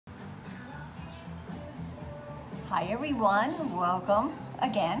Hi everyone, welcome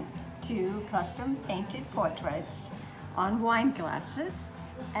again to Custom Painted Portraits on Wine Glasses.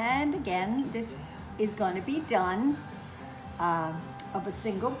 And again, this is going to be done of a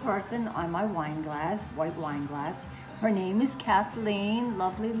single person on my wine glass, white wine glass. Her name is Kathleen,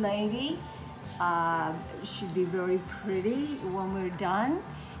 lovely lady. She'll be very pretty when we're done,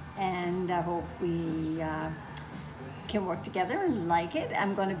 and I hope we can work together and like it.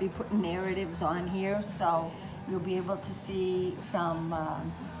 I'm going to be putting narratives on here, so you'll be able to see some,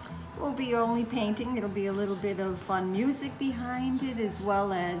 we'll be only painting, it'll be a little bit of fun music behind it, as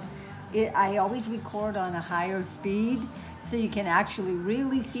well as I always record on a higher speed, so you can actually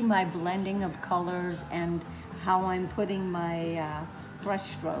really see my blending of colors and how I'm putting my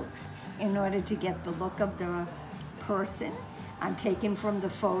brush strokes in order to get the look of the person. I'm taken from the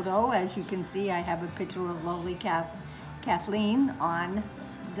photo. As you can see, I have a picture of lovely Kathleen on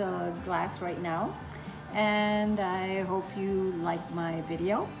the glass right now. And I hope you like my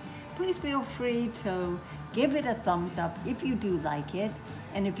video. Please feel free to give it a thumbs up if you do like it.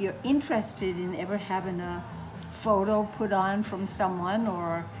 And if you're interested in ever having a photo put on from someone,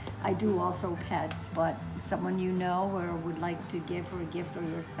 or I do also pets, but someone you know or would like to give her a gift, or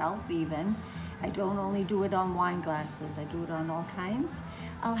yourself even. I don't only do it on wine glasses, I do it on all kinds.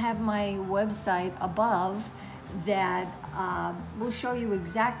 I'll have my website above that will show you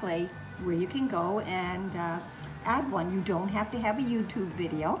exactly where you can go and add one. You don't have to have a YouTube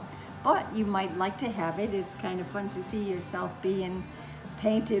video, but you might like to have it. It's kind of fun to see yourself being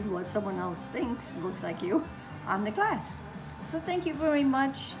painted what someone else thinks looks like you on the glass. So thank you very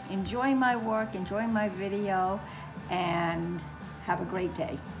much. Enjoy my work, enjoy my video, and have a great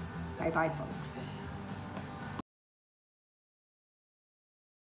day. Bye-bye, folks.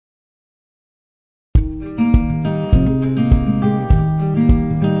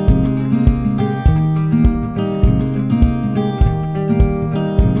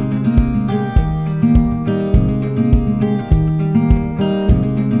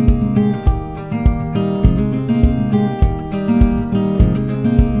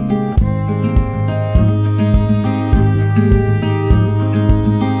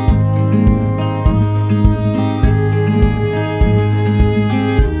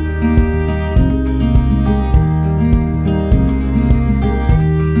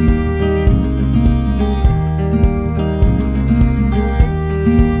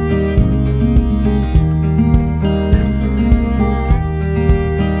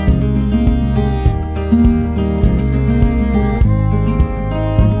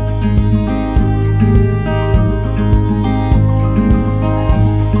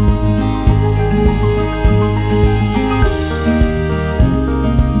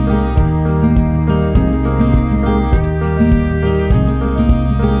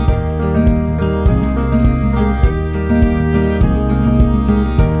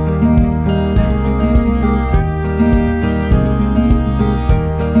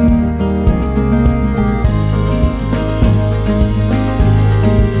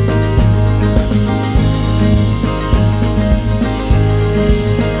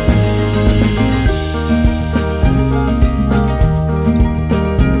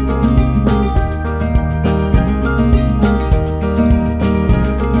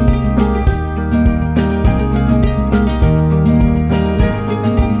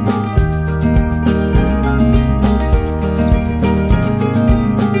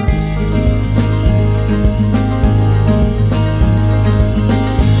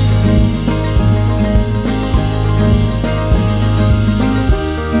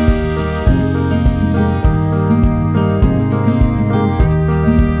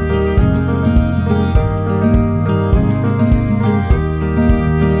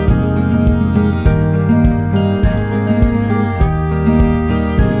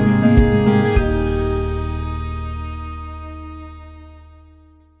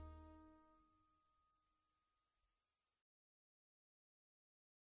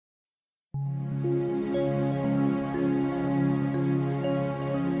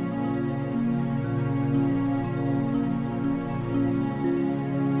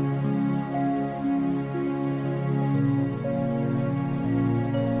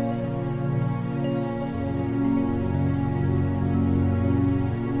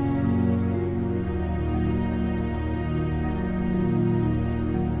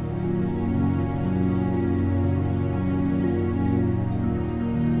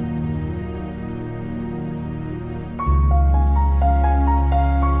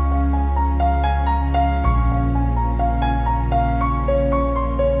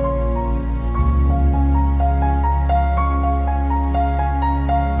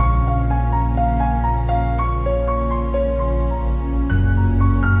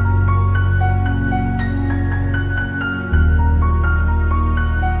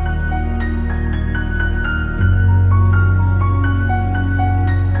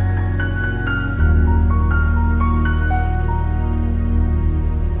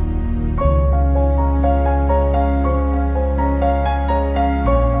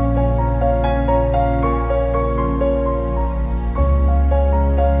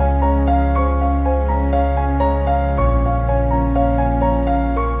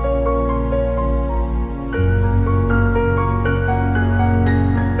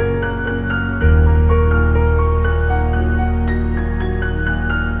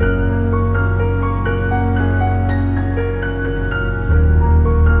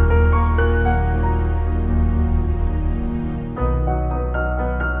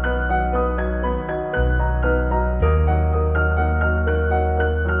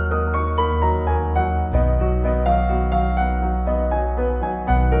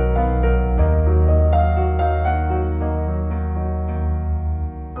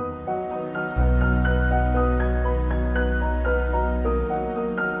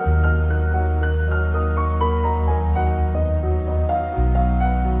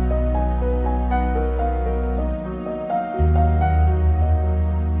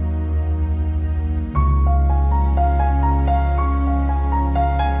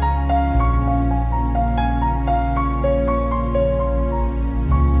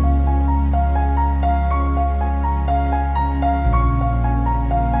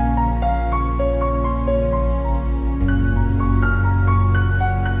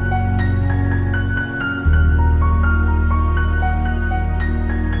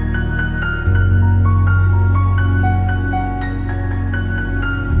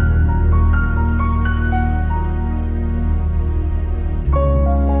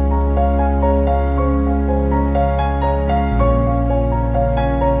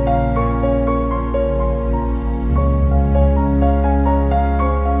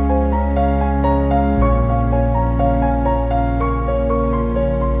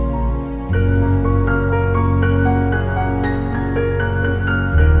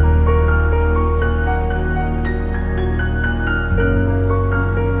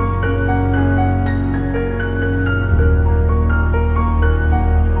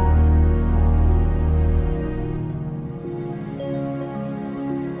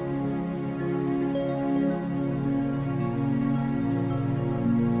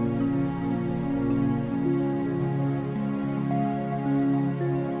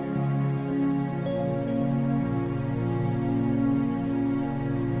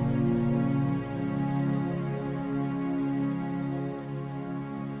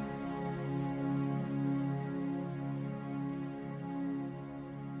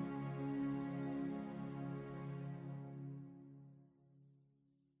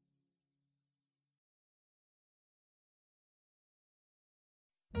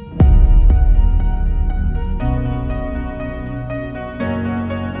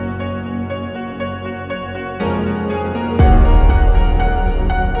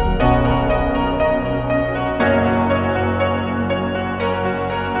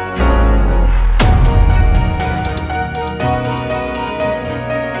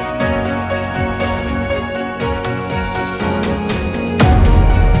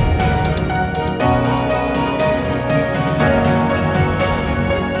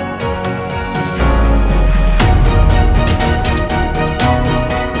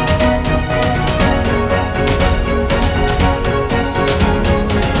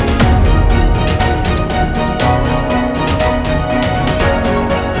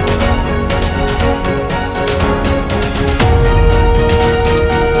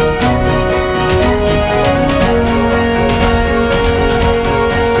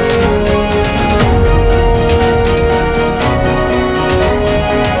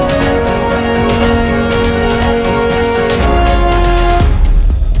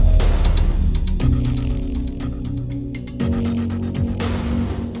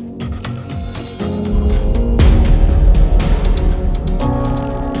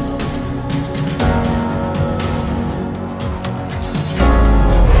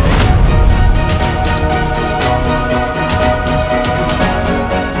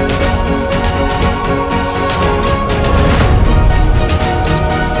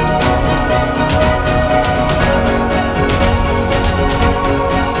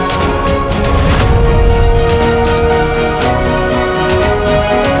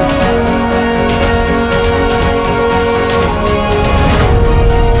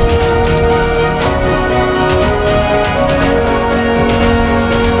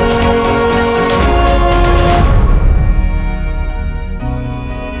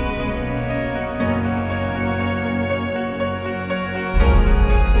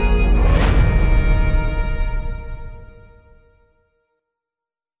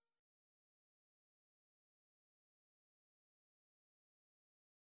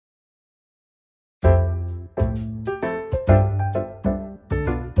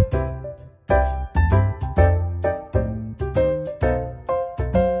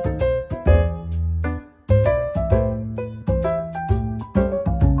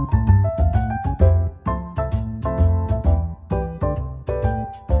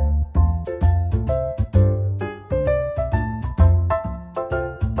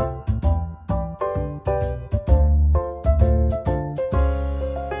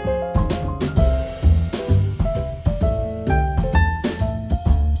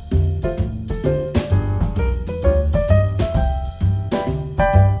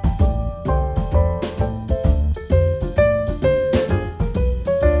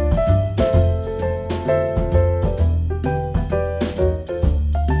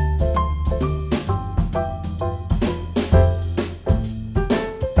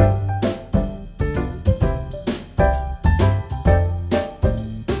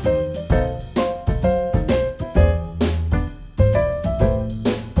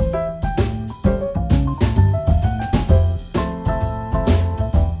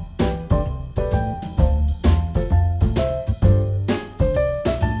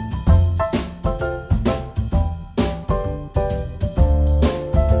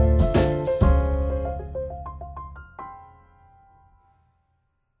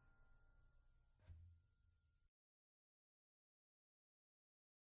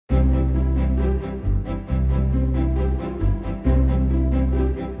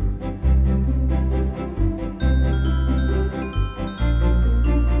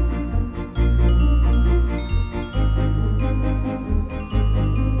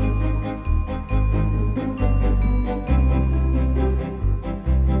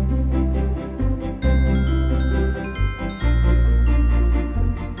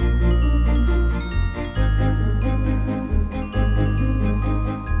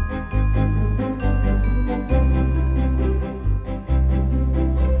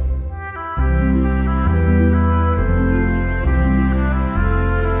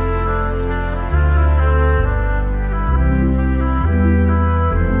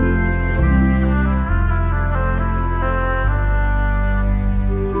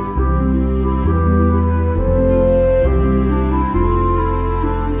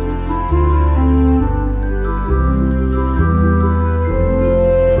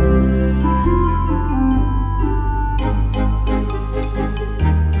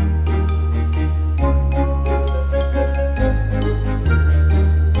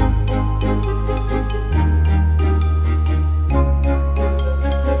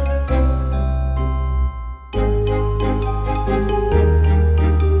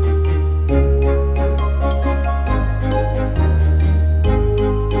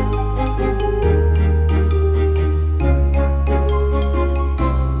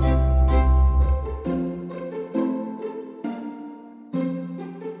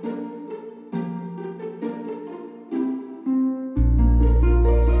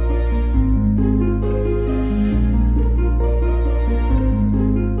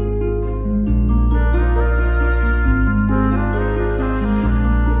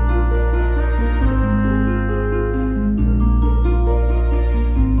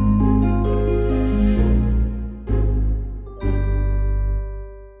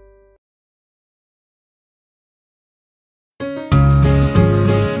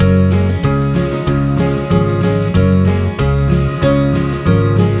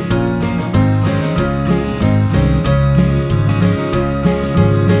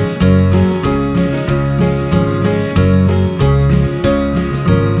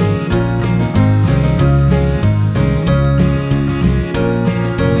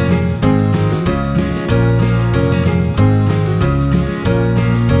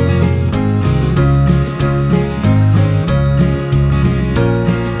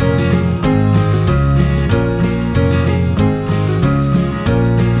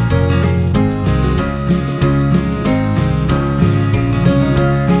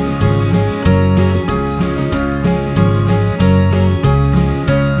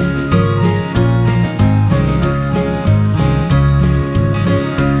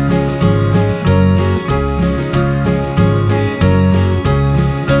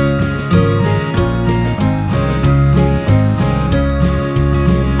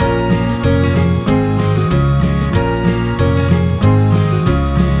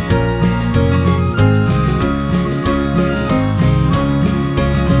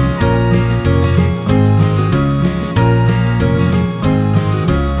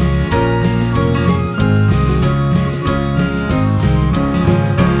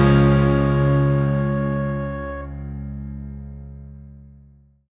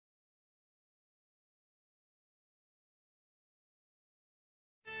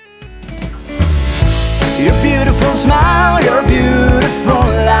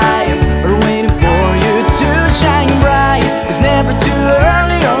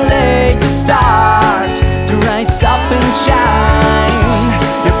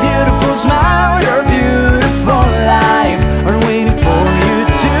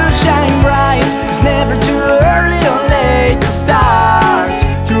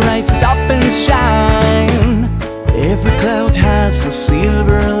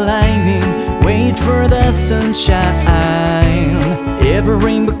 sunshine. Every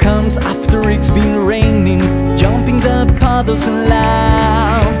rainbow comes after it's been raining. Jumping the puddles and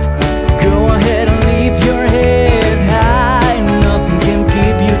laugh. Go ahead and leave your head high. Nothing can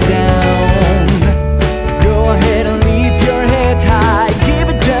keep you down. Go ahead and leave your head high. Give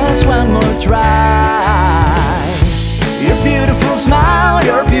it just one more try. Your beautiful smile,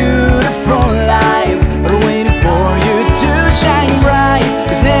 your beautiful life are waiting for you to shine bright.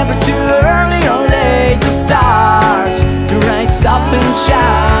 It's never too early or late to start, to rise up and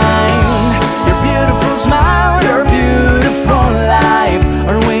shine. Your beautiful smile, your beautiful life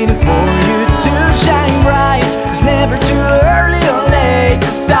are waiting for you to shine bright. It's never too early or late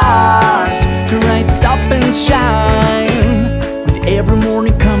to start, to rise up and shine. With every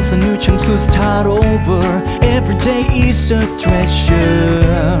morning comes a new chance to start over. Every day is a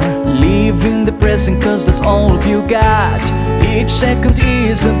treasure. Live in the present, cause that's all you got. Each second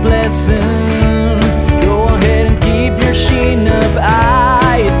is a blessing. Go ahead and keep your chin up.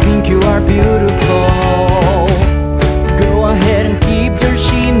 I think you are beautiful. Go ahead and keep your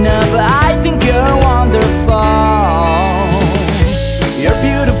chin up. I think you're wonderful. Your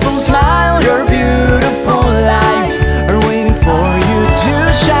beautiful smile, your beautiful life are waiting for you to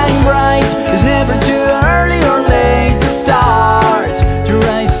shine bright. It's never too early or late to start, to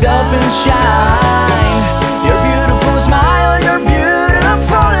rise up and shine. Your beautiful smile, your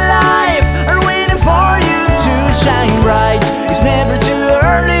beautiful life are waiting for you to shine bright. It's never too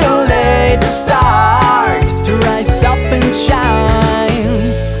early or late to start.